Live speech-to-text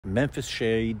Memphis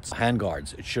shades,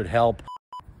 handguards. It should help.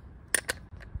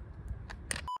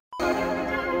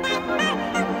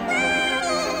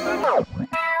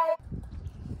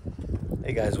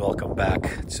 Hey guys, welcome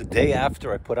back. It's the day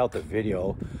after I put out the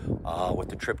video with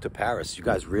the trip to Paris. You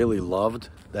guys really loved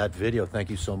that video. Thank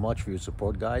you so much for your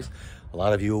support, guys. A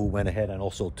lot of you went ahead and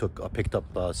also picked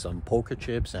up some poker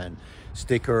chips and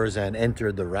stickers and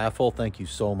entered the raffle. Thank you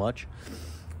so much.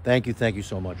 Thank you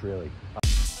so much, really.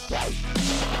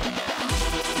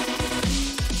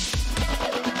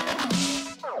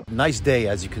 Nice day,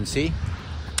 as you can see.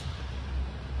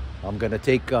 I'm gonna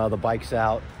take the bikes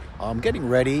out. I'm getting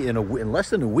ready. In less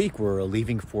than a week, we're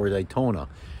leaving for Daytona.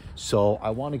 So I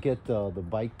want to get the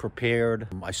bike prepared.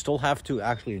 I still have to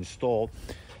actually install.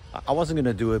 I wasn't going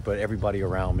to do it, but everybody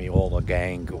around me, all the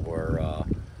gang,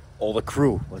 all the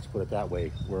crew, let's put it that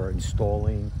way, we're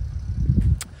installing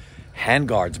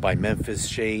handguards by Memphis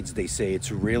Shades. They say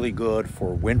it's really good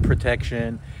for wind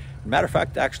protection. Matter of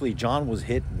fact, actually, John was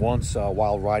hit once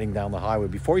while riding down the highway.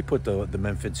 Before he put the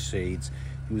Memphis Shades,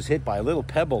 he was hit by a little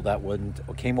pebble that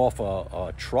came off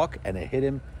a truck, and it hit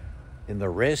him in the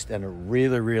wrist, and it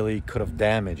really could have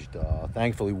damaged.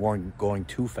 Thankfully, we weren't going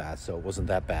too fast, so it wasn't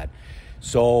that bad.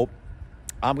 So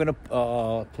I'm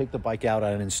gonna take the bike out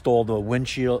and install the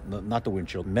windshield, not the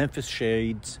windshield, Memphis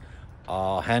Shades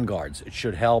handguards. It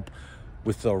should help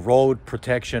with the road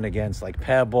protection against like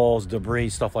pebbles, debris,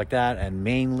 stuff like that, and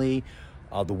mainly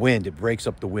the wind. It breaks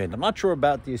up the wind. I'm not sure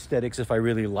about the aesthetics, if I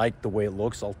really like the way it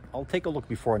looks. I'll take a look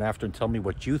before and after and tell me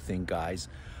what you think, guys.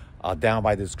 Down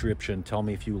by the description, tell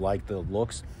me if you like the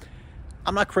looks.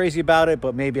 I'm not crazy about it,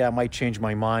 but maybe I might change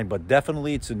my mind. But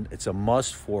definitely it's a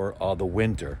must for the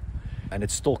winter, and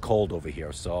it's still cold over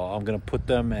here, so I'm gonna put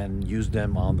them and use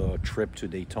them on the trip to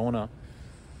Daytona.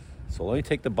 So let me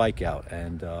take the bike out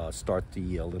and start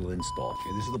the little install.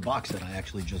 Okay, this is the box that I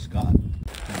actually just got.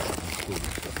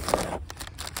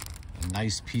 A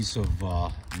nice piece of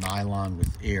nylon with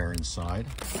air inside.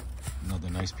 Another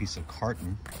nice piece of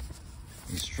carton.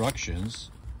 Instructions.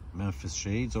 Memphis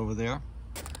Shades over there.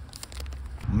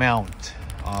 Mount.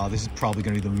 This is probably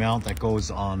going to be the mount that goes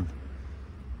on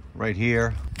right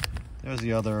here. There's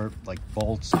the other like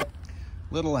bolts.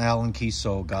 Little Allen key,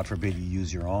 so God forbid you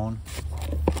use your own.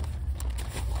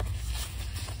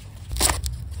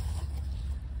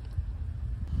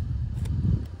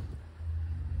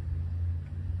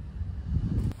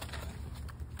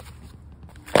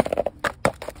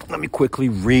 Let me quickly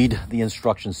read the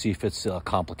instructions, see if it's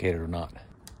complicated or not.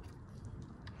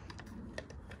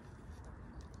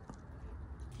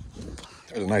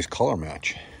 There's a nice color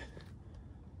match.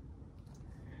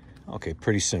 Okay,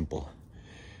 pretty simple.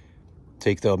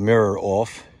 Take the mirror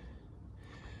off,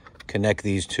 connect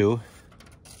these two,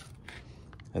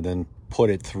 and then put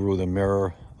it through the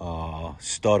mirror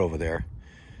stud over there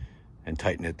and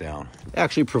tighten it down. They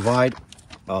actually provide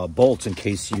bolts in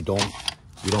case you don't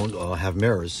have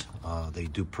mirrors. They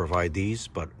do provide these,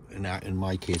 but in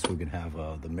my case, we're gonna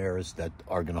have the mirrors that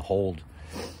are gonna hold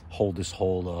this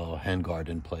whole handguard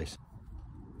in place.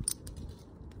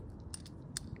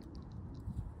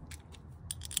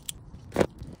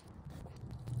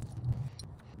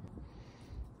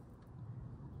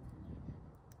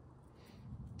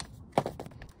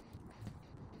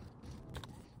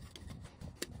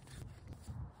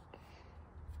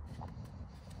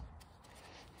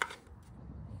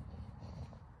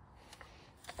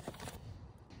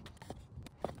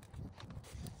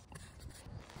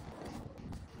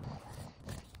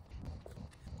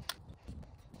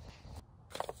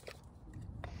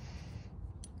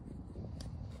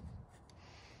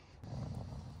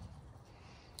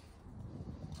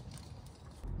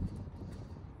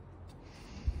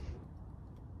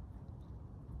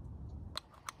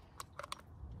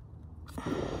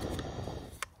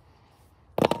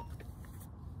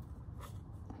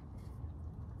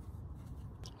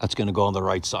 That's going to go on the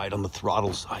right side, on the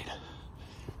throttle side.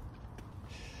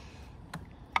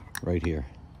 Right here.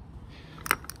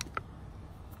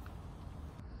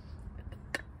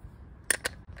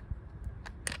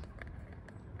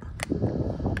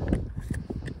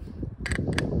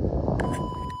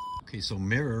 Okay, so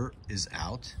mirror is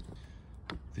out.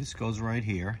 This goes right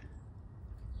here.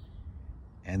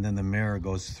 And then the mirror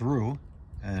goes through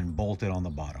and bolted on the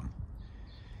bottom.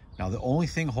 Now the only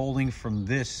thing holding from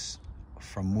this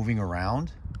from moving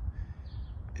around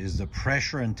is the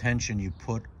pressure and tension you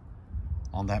put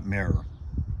on that mirror.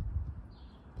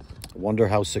 I wonder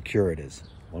how secure it is.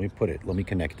 Let me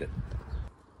connect it.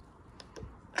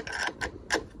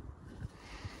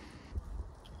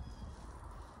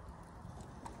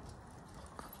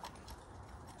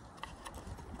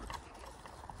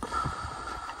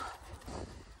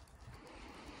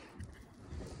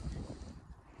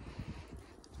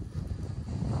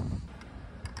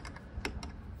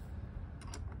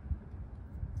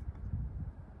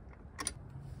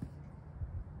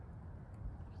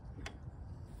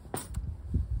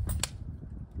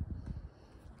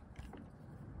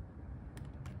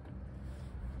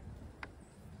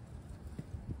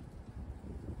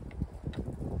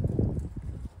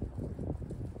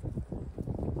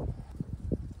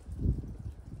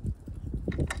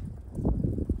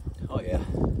 Oh yeah.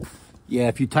 Yeah,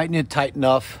 if you tighten it tight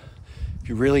enough, if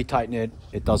you really tighten it,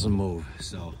 it doesn't move.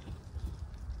 So,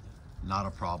 not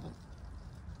a problem.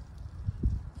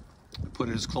 Put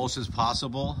it as close as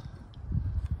possible.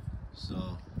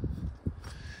 So,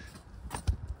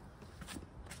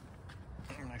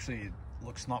 actually, it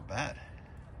looks not bad.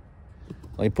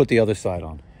 Let me put the other side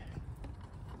on.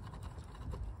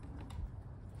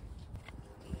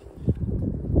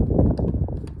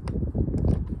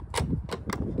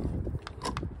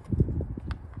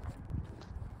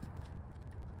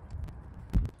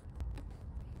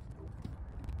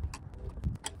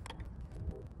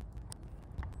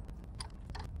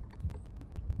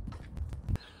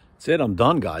 That's it, I'm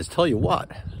done, guys. Tell you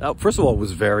what, first of all, it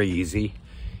was very easy,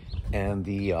 and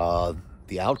the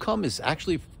outcome is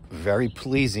actually very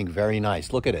pleasing, very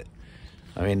nice. Look at it.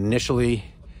 I mean, initially,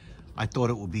 I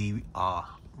thought it would be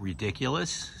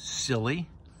ridiculous, silly,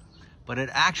 but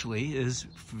it actually is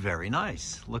very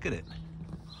nice. Look at it.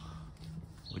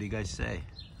 What do you guys say?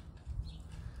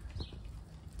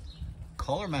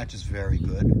 Color match is very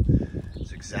good.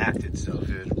 It's exact. It's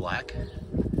vivid black.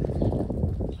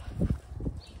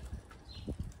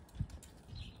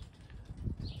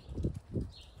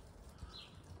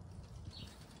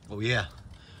 Oh yeah,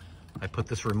 I put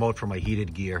this remote for my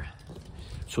heated gear.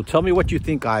 So tell me what you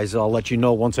think, guys. I'll let you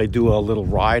know once I do a little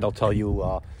ride. I'll tell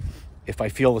you if I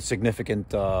feel a significant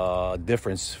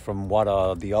difference from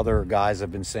what the other guys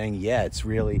have been saying. Yeah, it's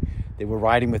really, they were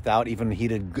riding without even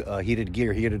heated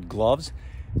gear, heated gloves.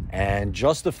 And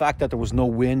just the fact that there was no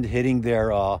wind hitting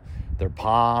their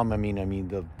palm, I mean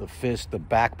the fist, the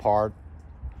back part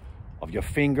of your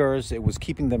fingers, it was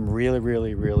keeping them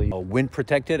really wind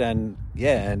protected, and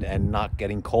yeah, and not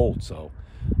getting cold. So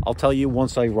I'll tell you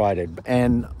once I ride it.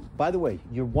 And by the way,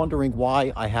 you're wondering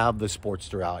why I have the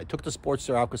Sportster out. I took the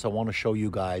Sportster out because I want to show you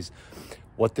guys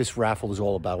what this raffle is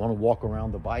all about. I want to walk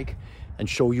around the bike and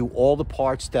show you all the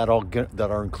parts that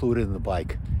are included in the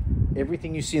bike.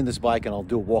 Everything you see in this bike, and I'll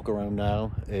do a walk around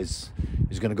now, is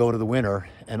going to go to the winner.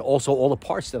 And also all the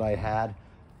parts that I had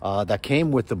that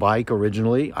came with the bike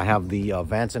originally. I have the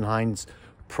Vance & Hines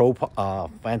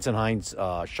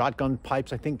shotgun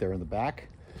pipes. I think they're in the back.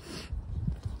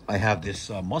 I have this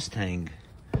Mustang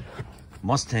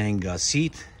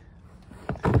seat,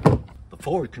 the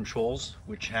forward controls,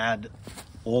 which had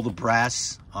all the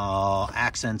brass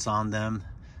accents on them,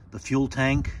 the fuel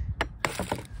tank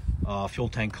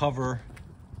cover,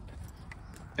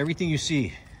 everything you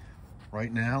see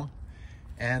right now.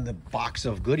 And the box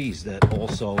of goodies that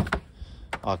also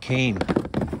came.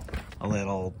 A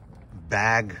little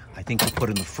bag, I think, to put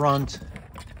in the front.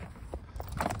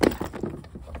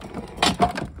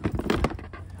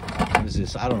 What is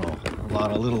this? I don't know. A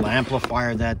lot of little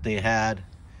amplifier that they had.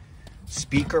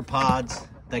 Speaker pods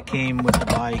that came with the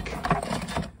bike.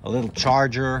 A little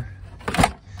charger.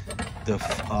 The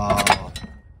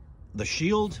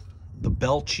shield, the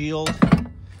belt shield.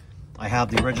 I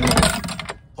have the original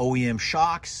OEM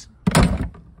shocks,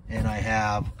 and I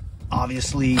have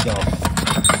obviously the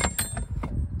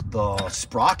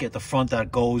sprocket, the front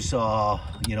that goes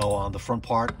you know, on the front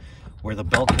part where the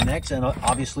belt connects, and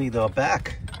obviously the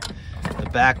back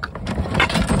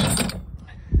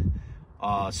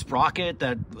sprocket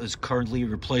that is currently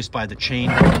replaced by the chain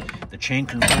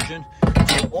conversion.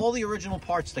 So all the original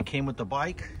parts that came with the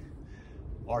bike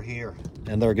are here,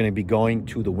 and they're going to be going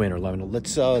to the winner.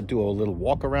 Let's do a little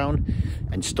walk around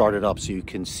and start it up so you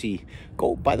can see.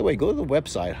 By the way, go to the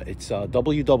website. It's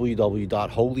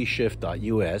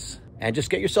www.holyshift.us, and just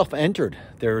get yourself entered.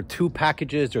 There are two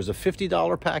packages. There's a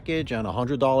 $50 package and a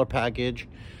 $100 package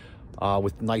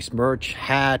with nice merch,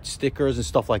 hats, stickers, and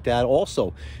stuff like that.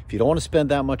 Also, if you don't want to spend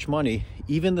that much money,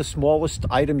 even the smallest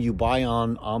item you buy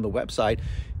on the website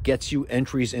gets you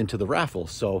entries into the raffle.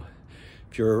 So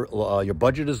if your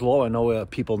budget is low, I know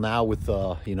people now with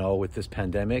you know, with this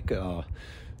pandemic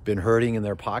been hurting in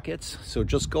their pockets, so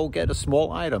just go get a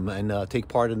small item and take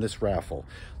part in this raffle.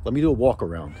 Let me do a walk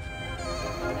around.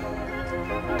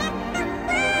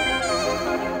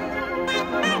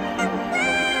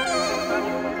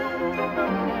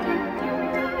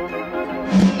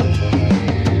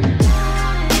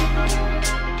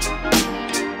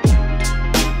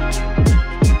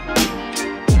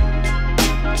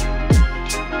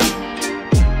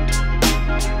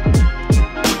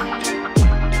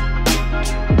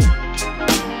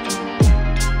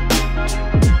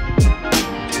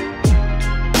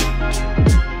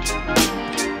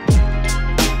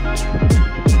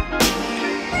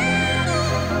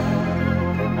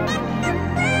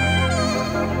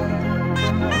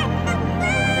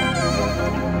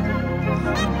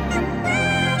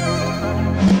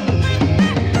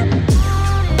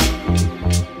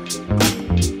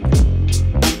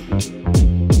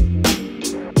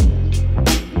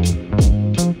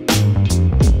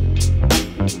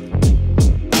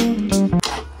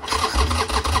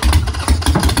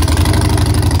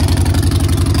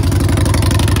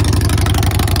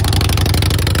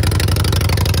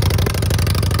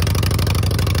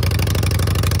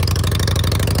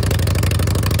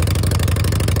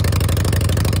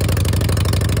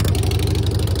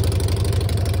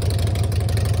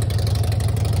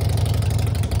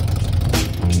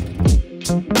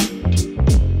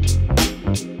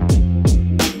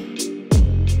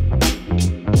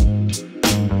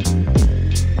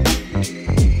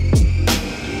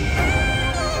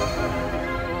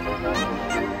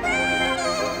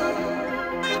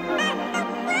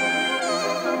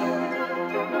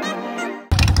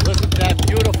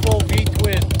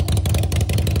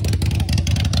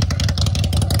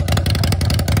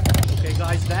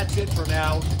 guys, that's it for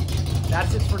now.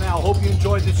 That's it for now. Hope you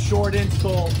enjoyed this short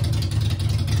install.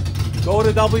 Go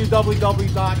to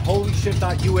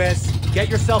www.holyshit.us. Get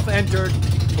yourself entered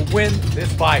to win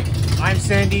this bike. I'm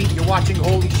Sandy. You're watching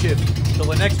Holy Shit. Till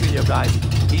the next video, guys.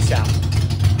 Peace out.